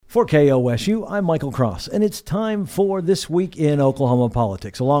For KOSU, I'm Michael Cross, and it's time for This Week in Oklahoma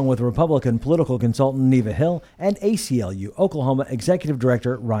Politics, along with Republican political consultant Neva Hill and ACLU Oklahoma Executive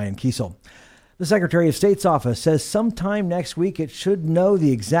Director Ryan Kiesel. The Secretary of State's office says sometime next week it should know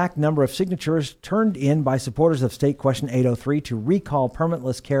the exact number of signatures turned in by supporters of State Question 803 to recall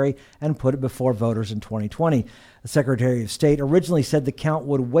permitless carry and put it before voters in 2020. The Secretary of State originally said the count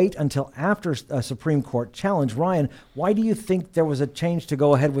would wait until after a Supreme Court challenge. Ryan, why do you think there was a change to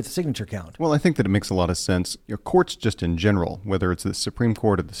go ahead with the signature count? Well, I think that it makes a lot of sense. Courts just in general, whether it's the Supreme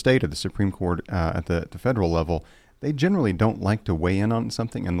Court of the state or the Supreme Court at the federal level, they generally don't like to weigh in on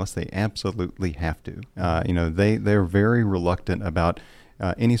something unless they absolutely have to. They're very reluctant about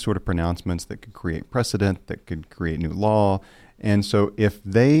any sort of pronouncements that could create precedent, that could create new law. And so if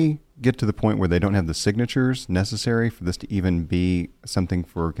they get to the point where they don't have the signatures necessary for this to even be something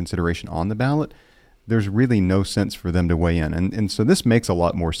for consideration on the ballot, there's really no sense for them to weigh in. And so this makes a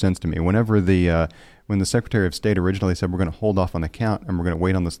lot more sense to me. Whenever when the Secretary of State originally said we're going to hold off on the count and we're going to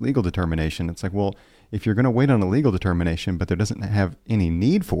wait on this legal determination, it's like, well, if you're going to wait on a legal determination but there doesn't have any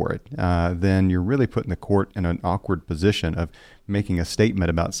need for it, then you're really putting the court in an awkward position of making a statement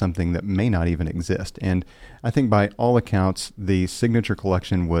about something that may not even exist. And I think by all accounts, the signature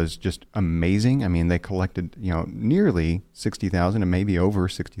collection was just amazing. I mean, they collected, nearly 60,000 and maybe over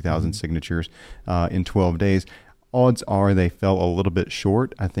 60,000 signatures in 12 days. Odds are they fell a little bit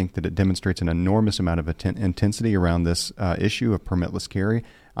short. I think that it demonstrates an enormous amount of intensity around this issue of permitless carry.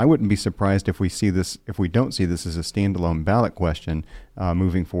 I wouldn't be surprised if we don't see this as a standalone ballot question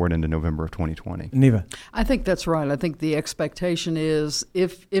moving forward into November of 2020. Neva. I think that's right. I think the expectation is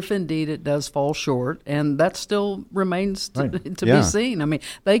if indeed it does fall short, and that still remains to be seen. I mean,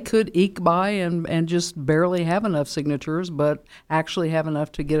 they could eke by and just barely have enough signatures, but actually have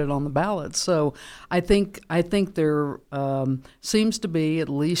enough to get it on the ballot. So I think there seems to be, at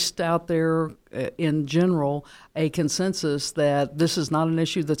least out there in general, a consensus that this is not an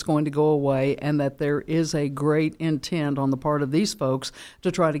issue that's going to go away, and that there is a great intent on the part of these folks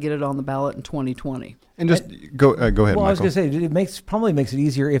to try to get it on the ballot in 2020. And just go ahead, well, Michael. I was going to say, it probably makes it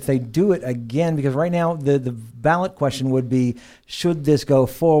easier if they do it again, because right now the ballot question would be, should this go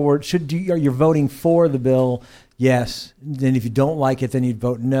forward? You're voting for the bill? Yes. Then if you don't like it, then you'd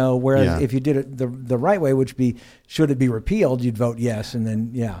vote no. Whereas if you did it the right way, which be, should it be repealed, you'd vote yes, and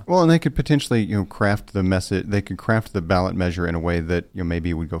then Well, and they could potentially craft the message. They could craft the ballot measure in a way that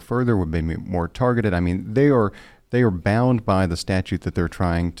maybe would go further, would be more targeted. I mean, they are bound by the statute that they're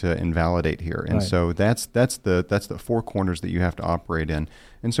trying to invalidate here, and so that's the four corners that you have to operate in.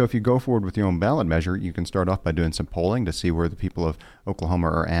 And so if you go forward with your own ballot measure, you can start off by doing some polling to see where the people of Oklahoma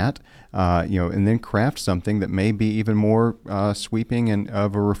are at, and then craft something that may be even more sweeping and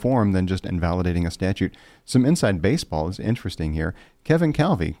of a reform than just invalidating a statute. Some inside baseball is interesting here.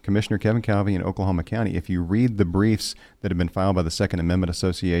 Commissioner Kevin Calvey in Oklahoma County, if you read the briefs that have been filed by the Second Amendment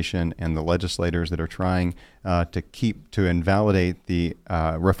Association and the legislators that are trying to invalidate the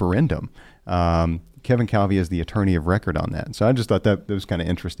referendum, Kevin Calvey is the attorney of record on that. So I just thought that was kind of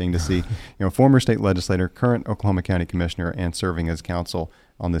interesting to see, former state legislator, current Oklahoma County commissioner, and serving as counsel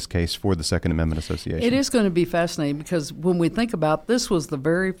on this case for the Second Amendment Association. It is going to be fascinating because when we think about this, was the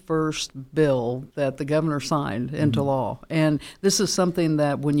very first bill that the governor signed into law. And this is something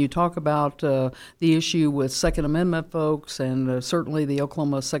that when you talk about the issue with Second Amendment folks, and certainly the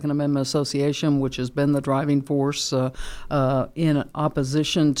Oklahoma Second Amendment Association, which has been the driving force in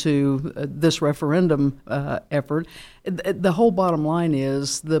opposition to this referendum effort, the whole bottom line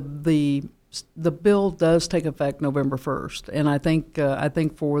is the bill does take effect November 1st, and I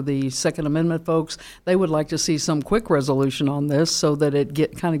think for the Second Amendment folks, they would like to see some quick resolution on this so that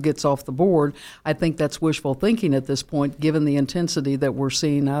it kind of gets off the board. I think that's wishful thinking at this point, given the intensity that we're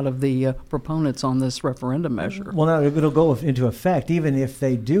seeing out of the proponents on this referendum measure. Well, now it'll go into effect even if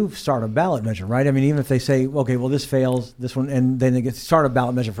they do start a ballot measure, right? I mean, even if they say, okay, well, this fails, this one, and then they start a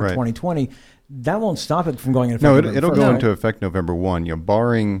ballot measure for 2020, that won't stop it from going into effect. No, it'll go into effect November 1,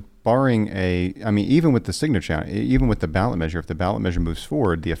 barring even with the signature, even with the ballot measure, if the ballot measure moves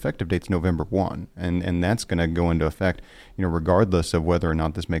forward, the effective date's November 1, and that's going to go into effect, regardless of whether or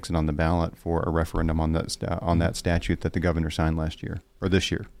not this makes it on the ballot for a referendum on that statute that the governor signed last year or this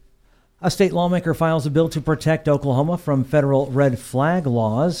year. A state lawmaker files a bill to protect Oklahoma from federal red flag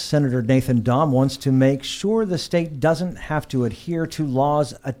laws. Senator Nathan Dahm wants to make sure the state doesn't have to adhere to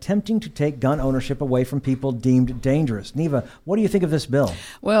laws attempting to take gun ownership away from people deemed dangerous. Neva, what do you think of this bill?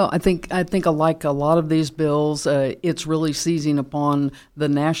 Well, I think like a lot of these bills, it's really seizing upon the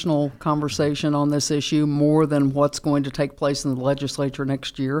national conversation on this issue more than what's going to take place in the legislature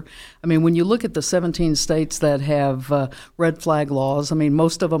next year. I mean, when you look at the 17 states that have red flag laws, I mean,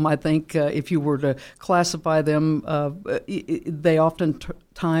 most of them, I think, if you were to classify them, they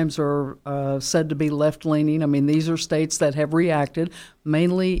oftentimes are said to be left-leaning. I mean, these are states that have reacted,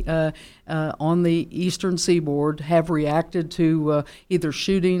 mainly on the eastern seaboard, have reacted to either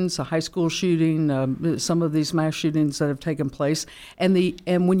shootings, a high school shooting, some of these mass shootings that have taken place.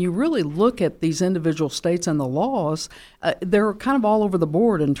 And when you really look at these individual states and the laws, they're kind of all over the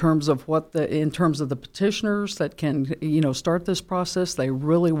board in terms of the petitioners that can start this process. They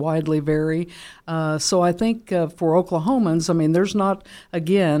really widely vary. So I think for Oklahomans, I mean, there's not,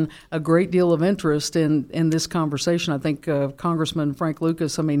 again, a great deal of interest in this conversation. I think Congressman Frank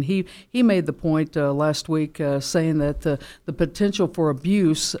Lucas, I mean, he made the point last week saying that the potential for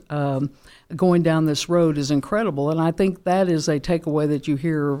abuse going down this road is incredible, and I think that is a takeaway that you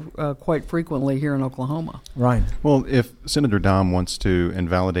hear quite frequently here in Oklahoma. Right. Well, if Senator Dahm wants to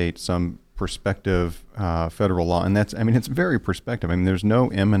invalidate some prospective federal law, and it's very prospective. I mean, there's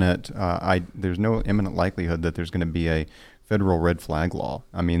no imminent likelihood that there's going to be a federal red flag law.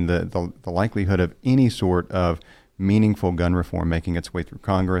 I mean, the likelihood of any sort of meaningful gun reform making its way through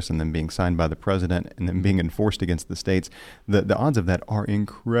Congress and then being signed by the president and then being enforced against the states, the odds of that are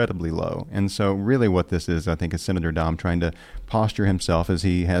incredibly low. And so really what this is, I think, is Senator Dahm trying to posture himself as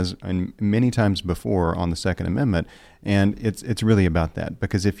he has many times before on the Second Amendment. And it's really about that,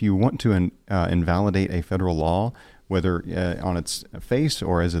 because if you want to invalidate a federal law, whether on its face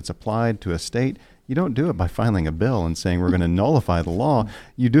or as it's applied to a state, you don't do it by filing a bill and saying we're going to nullify the law.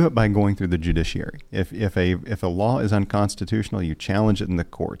 You do it by going through the judiciary. If a law is unconstitutional, you challenge it in the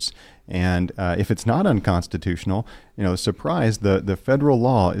courts. And if it's not unconstitutional, surprise, the federal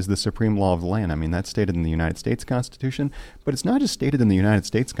law is the supreme law of the land. I mean, that's stated in the United States Constitution, but it's not just stated in the United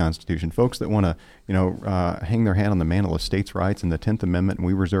States Constitution. Folks that want to, hang their hat on the mantle of states' rights and the 10th Amendment, and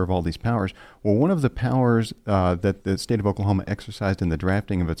we reserve all these powers. Well, one of the powers that the state of Oklahoma exercised in the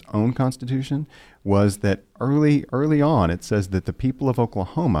drafting of its own constitution was that early on, it says that the people of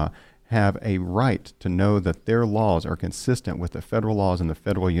Oklahoma have a right to know that their laws are consistent with the federal laws and the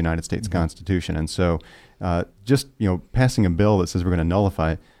federal United States Constitution. And so just passing a bill that says we're going to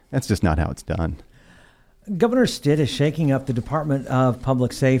nullify, that's just not how it's done. Governor Stitt is shaking up the Department of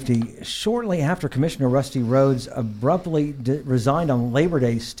Public Safety. Shortly after Commissioner Rusty Rhodes abruptly resigned on Labor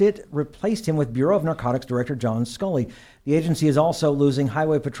Day, Stitt replaced him with Bureau of Narcotics Director John Scully. The agency is also losing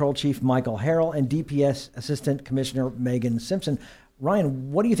Highway Patrol Chief Michael Harrell and DPS Assistant Commissioner Megan Simpson.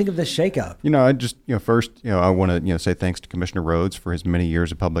 Ryan, what do you think of this shakeup? I just, first, I want to, say thanks to Commissioner Rhodes for his many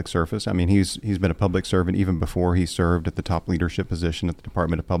years of public service. I mean, he's been a public servant even before he served at the top leadership position at the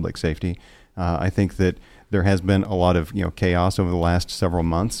Department of Public Safety. I think that there has been a lot of chaos over the last several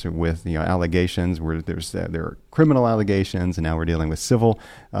months with allegations where there are criminal allegations, and now we're dealing with civil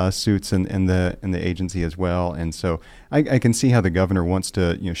suits in the agency as well. And so I can see how the governor wants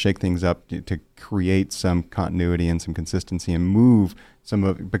to shake things up to create some continuity and some consistency and move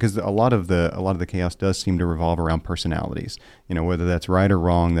because a lot of the chaos does seem to revolve around personalities. Whether that's right or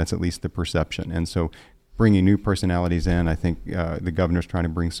wrong, that's at least the perception. And so bringing new personalities in, I think the governor's trying to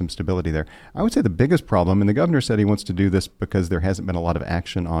bring some stability there. I would say the biggest problem, and the governor said he wants to do this because there hasn't been a lot of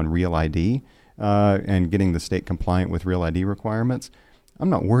action on Real ID and getting the state compliant with Real ID requirements.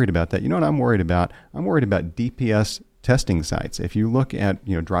 I'm not worried about that. You know what I'm worried about? I'm worried about DPS testing sites. If you look at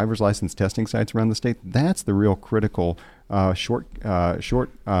driver's license testing sites around the state, that's the real critical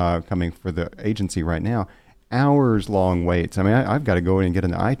shortcoming for the agency right now. Hours-long waits. I mean, I've got to go in and get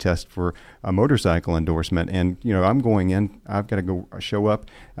an eye test for a motorcycle endorsement, and I'm going in. I've got to go show up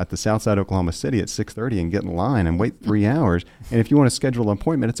at the south side of Oklahoma City at 6:30 and get in line and wait 3 hours. And if you want to schedule an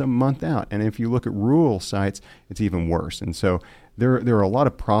appointment, it's a month out. And if you look at rural sites, it's even worse. And so there are a lot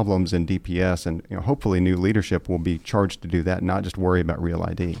of problems in DPS, and hopefully new leadership will be charged to do that, not just worry about Real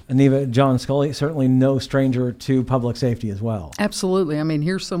ID. Neva, John Scully, certainly no stranger to public safety as well. Absolutely. I mean,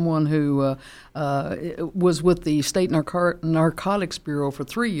 here's someone who was with the State Narcotics Bureau for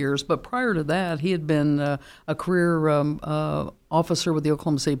 3 years, but prior to that, he had been a career officer with the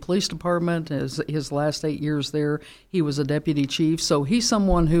Oklahoma City Police Department. His last 8 years there, he was a deputy chief. So he's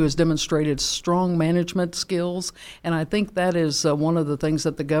someone who has demonstrated strong management skills, and I think that is one of the things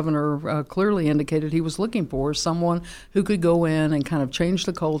that the governor clearly indicated he was looking for, someone who could go in and kind of change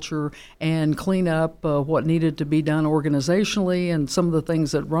the culture and clean up what needed to be done organizationally. And some of the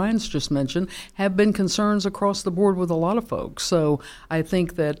things that Ryan's just mentioned have been concerns across the board with a lot of folks. So I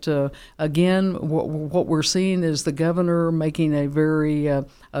think that, again, what we're seeing is the governor making a very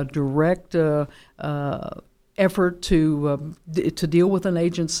direct effort to deal with an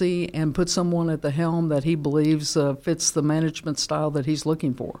agency and put someone at the helm that he believes fits the management style that he's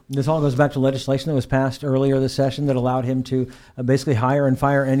looking for. This all goes back to legislation that was passed earlier this session that allowed him to basically hire and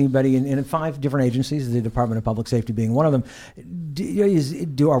fire anybody in 5 different agencies, the Department of Public Safety being one of them.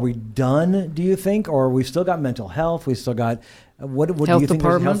 Are we done, do you think, or we've still got mental health? We've still got what do you think?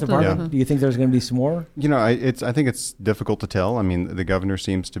 Health department. Yeah. Do you think there's going to be some more? I think it's difficult to tell. I mean, the governor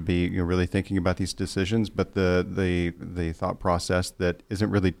seems to be really thinking about these decisions, but the thought process that isn't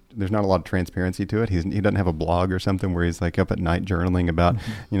really, there's not a lot of transparency to it. He doesn't have a blog or something where he's like up at night journaling about,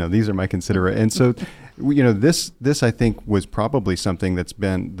 these are my considerations. And so, this I think was probably something that's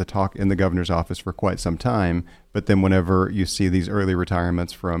been the talk in the governor's office for quite some time. But then whenever you see these early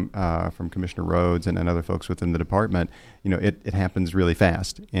retirements from Commissioner Rhodes and other folks within the department, it happens really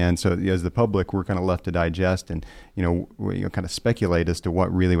fast. And so as the public, we're kind of left to digest and, we kind of speculate as to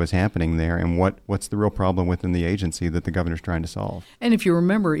what really was happening there and what's the real problem within the agency that the governor's trying to solve. And if you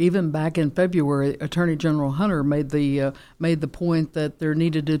remember, even back in February, Attorney General Hunter made the point that there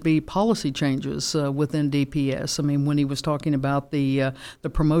needed to be policy changes within DPS. I mean, when he was talking about the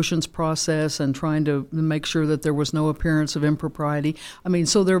promotions process and trying to make sure that there was no appearance of impropriety. I mean,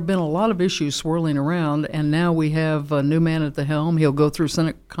 so there have been a lot of issues swirling around, and now we have a new man at the helm. He'll go through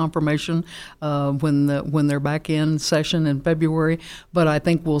Senate confirmation when they're back in session in February. But I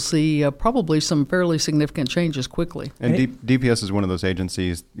think we'll see probably some fairly significant changes quickly. And DPS is one of those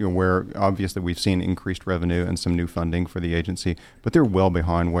agencies where obviously we've seen increased revenue and some new funding for the agency, but they're well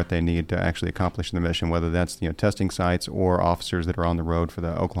behind what they need to actually accomplish the mission, whether that's testing sites or officers that are on the road for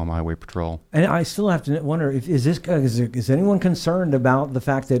the Oklahoma Highway Patrol. And I still have to wonder if is anyone concerned about the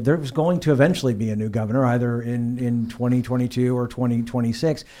fact that there's going to eventually be a new governor, either in 2022 or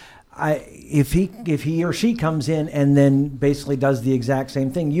 2026? If he or she comes in and then basically does the exact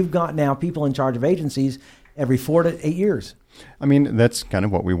same thing, you've got now people in charge of agencies every 4 to 8 years. I mean, that's kind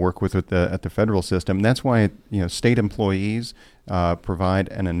of what we work with at the federal system. That's why state employees provide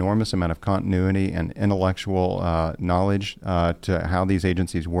an enormous amount of continuity and intellectual knowledge to how these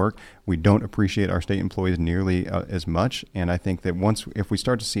agencies work. We don't appreciate our state employees nearly as much, and I think that if we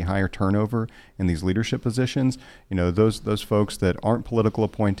start to see higher turnover in these leadership positions, those folks that aren't political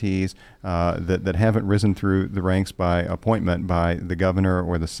appointees, that haven't risen through the ranks by appointment by the governor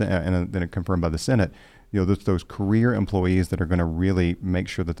or the Senate, and then confirmed by the Senate. Those career employees that are going to really make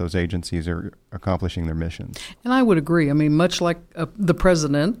sure that those agencies are accomplishing their missions. And I would agree. I mean, much like the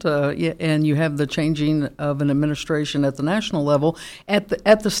president, and you have the changing of an administration at the national level, at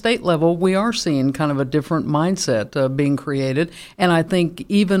the state level, we are seeing kind of a different mindset being created. And I think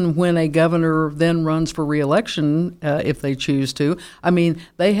even when a governor then runs for re-election, if they choose to, I mean,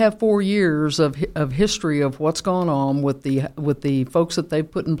 they have 4 years of history of what's gone on with the folks that they've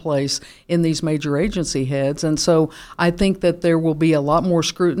put in place in these major agencies. Heads, and so I think that there will be a lot more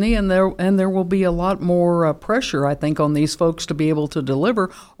scrutiny, and there will be a lot more pressure, I think, on these folks to be able to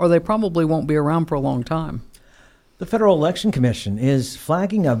deliver, or they probably won't be around for a long time. The Federal Election Commission is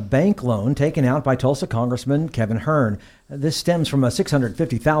flagging a bank loan taken out by Tulsa Congressman Kevin Hern. This stems from a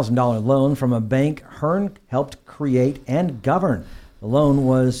 $650,000 loan from a bank Hern helped create and govern. The loan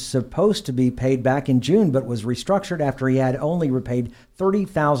was supposed to be paid back in June, but was restructured after he had only repaid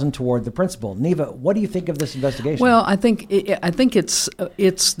 $30,000 toward the principal. Neva, what do you think of this investigation? Well, I think it's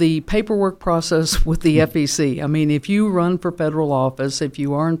the paperwork process with the FEC. I mean, if you run for federal office, if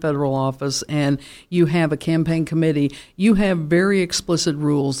you are in federal office and you have a campaign committee, you have very explicit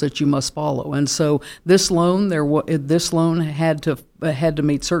rules that you must follow. And so this loan had to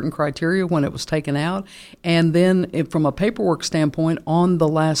meet certain criteria when it was taken out. And then from a paperwork standpoint, on the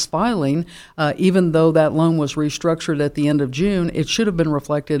last filing, even though that loan was restructured at the end of June, it should have been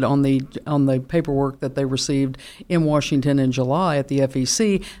reflected on the paperwork that they received in Washington in July at the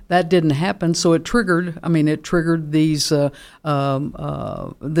FEC. That didn't happen, so it triggered these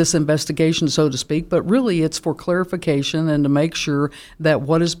this investigation, so to speak. But really, it's for clarification and to make sure that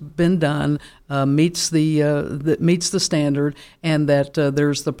what has been done meets the standard, and that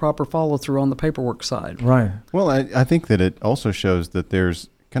there's the proper follow through on the paperwork side. Right. Well, I think that it also shows that there's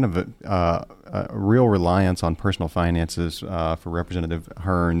kind of a real reliance on personal finances for Representative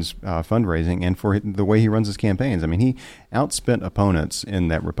Hern's fundraising and for the way he runs his campaigns. I mean, he outspent opponents in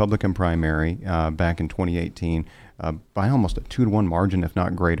that Republican primary back in 2018 by almost a 2-to-1 margin, if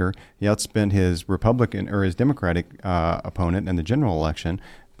not greater. He outspent his Republican or his Democratic opponent in the general election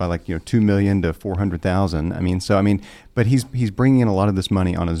by like, $2 million to $400,000. But he's bringing in a lot of this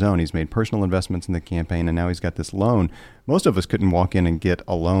money on his own. He's made personal investments in the campaign, and now he's got this loan. Most of us couldn't walk in and get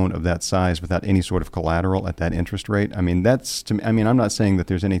a loan of that size without any sort of collateral at that interest rate. I'm not saying that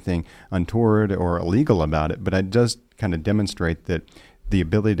there's anything untoward or illegal about it, but it does kind of demonstrate that the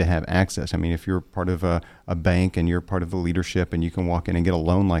ability to have access. I mean, if you're part of a bank and you're part of the leadership and you can walk in and get a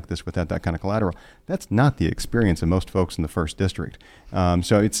loan like this without that kind of collateral, that's not the experience of most folks in the 1st District.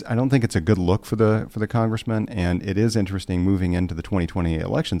 So I don't think it's a good look for the congressman, and it is interesting moving into the 2020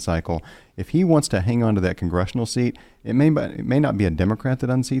 election cycle. If he wants to hang on to that congressional seat, it may not be a Democrat that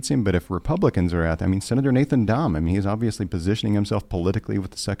unseats him, but if Republicans are out there, Senator Nathan Dahm, he's obviously positioning himself politically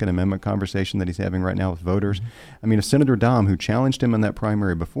with the Second Amendment conversation that he's having right now with voters. If Senator Dahm, who challenged him in that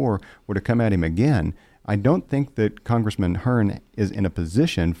primary before, were to come at him again, I don't think that Congressman Hern is in a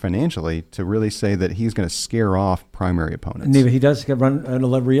position financially to really say that he's going to scare off primary opponents. Neva, he does run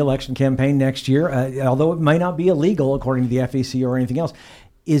a re-election campaign next year, although it might not be illegal according to the FEC or anything else.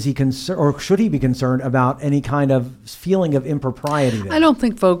 Is he concerned, or should he be concerned about any kind of feeling of impropriety there? I don't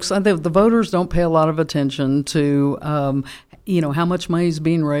think the voters don't pay a lot of attention to how much money is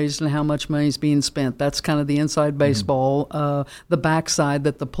being raised and how much money is being spent. That's kind of the inside baseball, the backside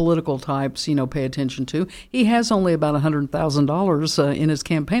that the political types, pay attention to. He has only about $100,000 in his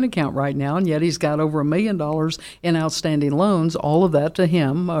campaign account right now, and yet he's got over $1 million in outstanding loans, all of that to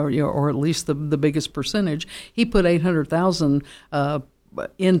him, or at least the biggest percentage. He put $800,000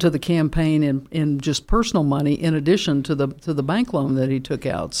 into the campaign in just personal money, in addition to the bank loan that he took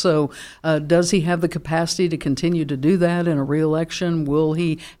out. So, does he have the capacity to continue to do that in a reelection? Will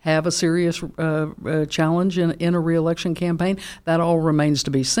he have a serious challenge in a reelection campaign? That all remains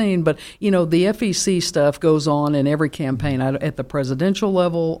to be seen. But the FEC stuff goes on in every campaign, at the presidential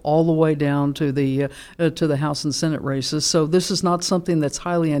level, all the way down to the House and Senate races. So this is not something that's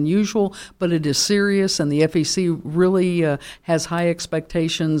highly unusual, but it is serious, and the FEC really has high expectations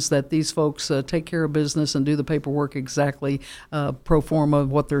that these folks take care of business and do the paperwork exactly pro forma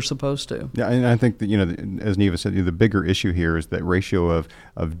of what they're supposed to. Yeah, and I think that, as Neva said, the bigger issue here is that ratio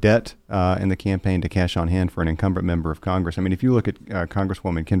of debt in the campaign to cash on hand for an incumbent member of Congress. If you look at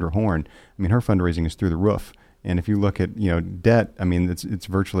Congresswoman Kendra Horn, her fundraising is through the roof. And if you look at, debt, it's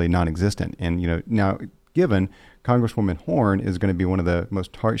virtually non-existent. And, now, given Congresswoman Horn is going to be one of the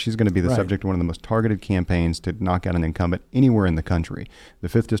most she's going to be the subject of one of the most targeted campaigns to knock out an incumbent anywhere in the country. The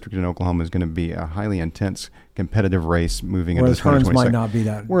 5th District in Oklahoma is going to be a highly intense competitive race moving into 2026. Whereas Hern's might not be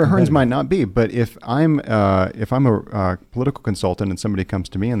that. Where Hern's might not be, but if I'm a political consultant and somebody comes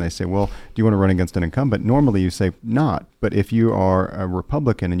to me and they say, "Well, do you want to run against an incumbent?" Normally, you say not. But if you are a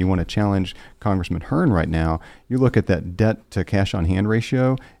Republican and you want to challenge Congressman Hern right now, you look at that debt to cash on hand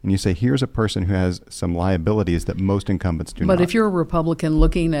ratio and you say, "Here's a person who has some liabilities that most incumbents do not." But if you're a Republican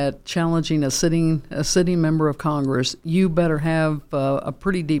looking at challenging a sitting member of Congress, you better have a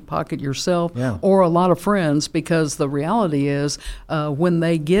pretty deep pocket yourself, or a lot of friends, because the reality is when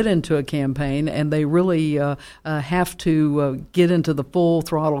they get into a campaign and they really have to get into the full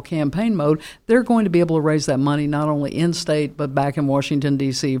throttle campaign mode, they're going to be able to raise that money not only in state but back in Washington,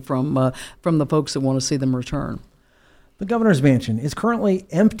 D.C. from the folks that want to see them return. The governor's mansion is currently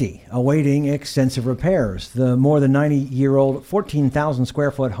empty, awaiting extensive repairs. The more than 90-year-old 14,000 square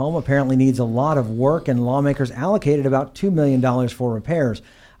foot home apparently needs a lot of work, and lawmakers allocated about $2 million for repairs.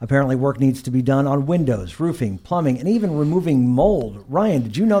 Apparently, work needs to be done on windows, roofing, plumbing, and even removing mold. Ryan,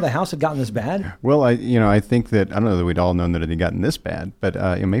 did you know the house had gotten this bad? Well, I think that, I don't know that we'd all known that it had gotten this bad, but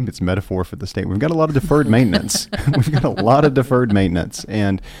maybe it's a metaphor for the state. We've got a lot of deferred maintenance. We've got a lot of deferred maintenance.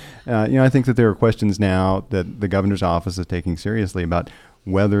 And, I think that there are questions now that the governor's office is taking seriously about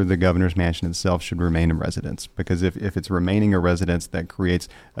whether the governor's mansion itself should remain a residence. Because if it's remaining a residence, that creates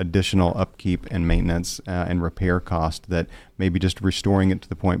additional upkeep and maintenance and repair cost that maybe just restoring it to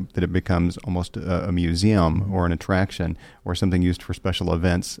the point that it becomes almost a museum or an attraction or something used for special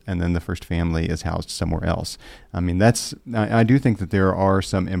events, and then the first family is housed somewhere else. I do think that there are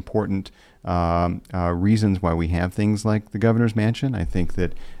some important reasons why we have things like the governor's mansion. I think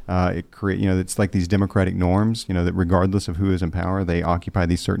that it's like these democratic norms, that regardless of who is in power, they occupy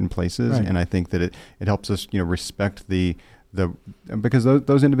these certain places. Right. And I think that it helps us, respect the because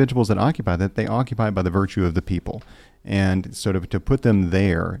those individuals that occupy that, they occupy by the virtue of the people. And sort of to put them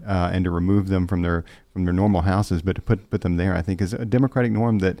there and to remove them from their normal houses, but to put them there, I think is a democratic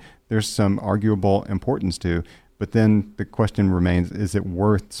norm that there's some arguable importance to. But then the question remains, is it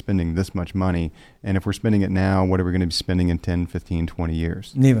worth spending this much money? And if we're spending it now, what are we going to be spending in 10, 15, 20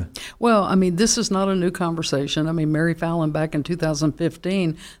 years? Neva. Well, I mean, this is not a new conversation. I mean, Mary Fallin, back in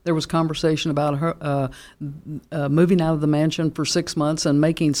 2015, there was conversation about her moving out of the mansion for 6 months and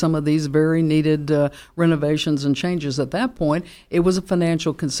making some of these very needed renovations and changes. At that point, it was a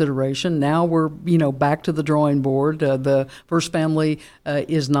financial consideration. Now we're, back to the drawing board. The First Family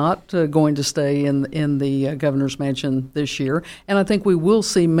is not going to stay in the governor's mansion this year, and I think we will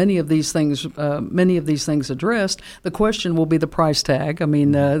see many of these things addressed. The question will be the price tag. I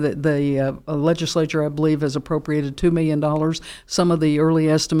mean, the legislature, I believe, has appropriated $2 million. Some of the early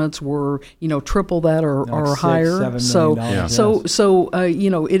estimates were, triple that or higher. $7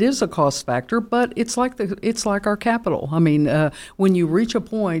 million. It is a cost factor, but it's like our capital. I mean, when you reach a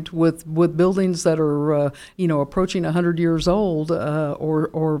point with buildings that are approaching 100 years old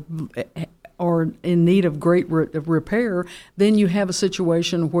or in need of great repair, then you have a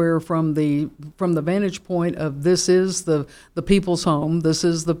situation where from the vantage point of this is the people's home, this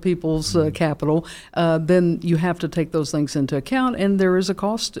is the people's capital, then you have to take those things into account, and there is a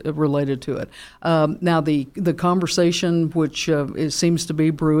cost related to it. Now, the conversation which seems to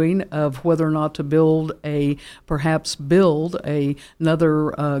be brewing of whether or not to build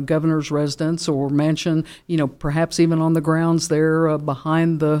another governor's residence or mansion, perhaps even on the grounds there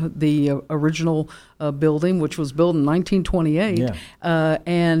behind the original building, which was built in 1928,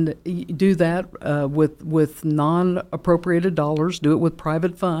 and do that with non-appropriated dollars, do it with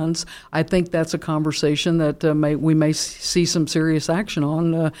private funds. I think that's a conversation that we may see some serious action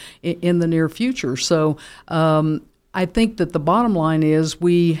on in the near future. So I think that the bottom line is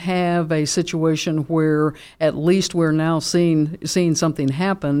we have a situation where at least we're now seeing something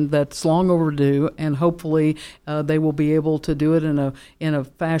happen that's long overdue, and hopefully they will be able to do it in a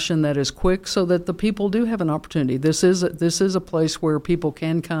fashion that is quick, so that the people do have an opportunity. This is a place where people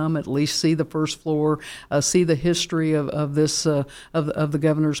can come, at least see the first floor, see the history of this of the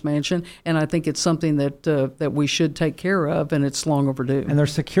governor's mansion, and I think it's something that we should take care of, and it's long overdue. And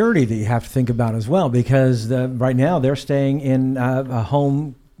there's security that you have to think about as well, because right now they're staying in a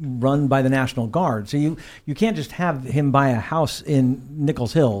home run by the National Guard. So you can't just have him buy a house in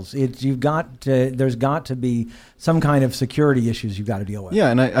Nichols Hills. There's got to be some kind of security issues you've got to deal with.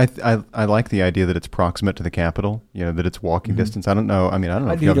 Yeah, and I like the idea that it's proximate to the Capitol. that it's walking distance. I don't know. I mean, I don't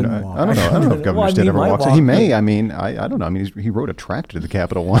know if Governor Stitt ever walks. He may. I mean, I don't know. I mean, he wrote a tract to the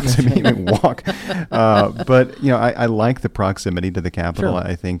Capitol once. I mean, he may walk. But I like the proximity to the Capitol. Sure.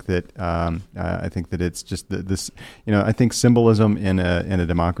 I think that it's just this. I think symbolism in a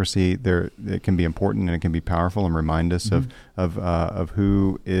democracy it can be important and it can be powerful and remind us of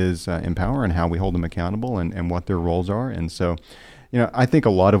who is in power and how we hold them accountable and what their roles are. And so, I think a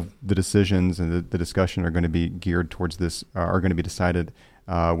lot of the decisions and the discussion are going to be geared towards this, are going to be decided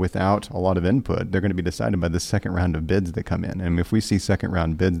without a lot of input. They're going to be decided by the second round of bids that come in. And if we see second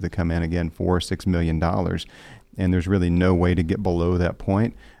round bids that come in, again, $4-6 million, and there's really no way to get below that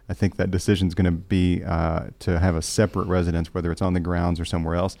point, I think that decision is going to be to have a separate residence, whether it's on the grounds or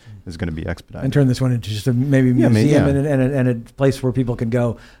somewhere else, is going to be expedited. And turn this one into just a museum and a place where people can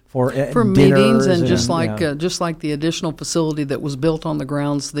go for meetings and just like the additional facility that was built on the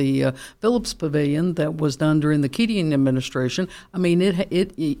grounds, the Phillips Pavilion that was done during the Keating administration. I mean,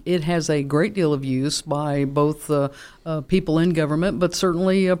 it has a great deal of use by both people in government, but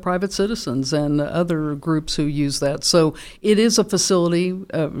certainly private citizens and other groups who use that. So it is a facility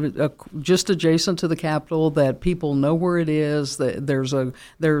just adjacent to the Capitol that people know where it is. There's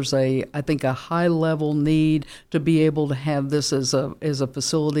I think a high level need to be able to have this as a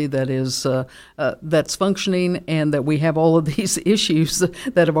facility that is that's functioning, and that we have all of these issues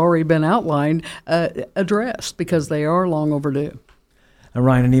that have already been outlined addressed, because they are long overdue.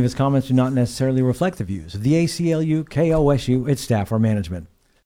 Ryan and Neva's comments do not necessarily reflect the views of the ACLU, KOSU, its staff, or management.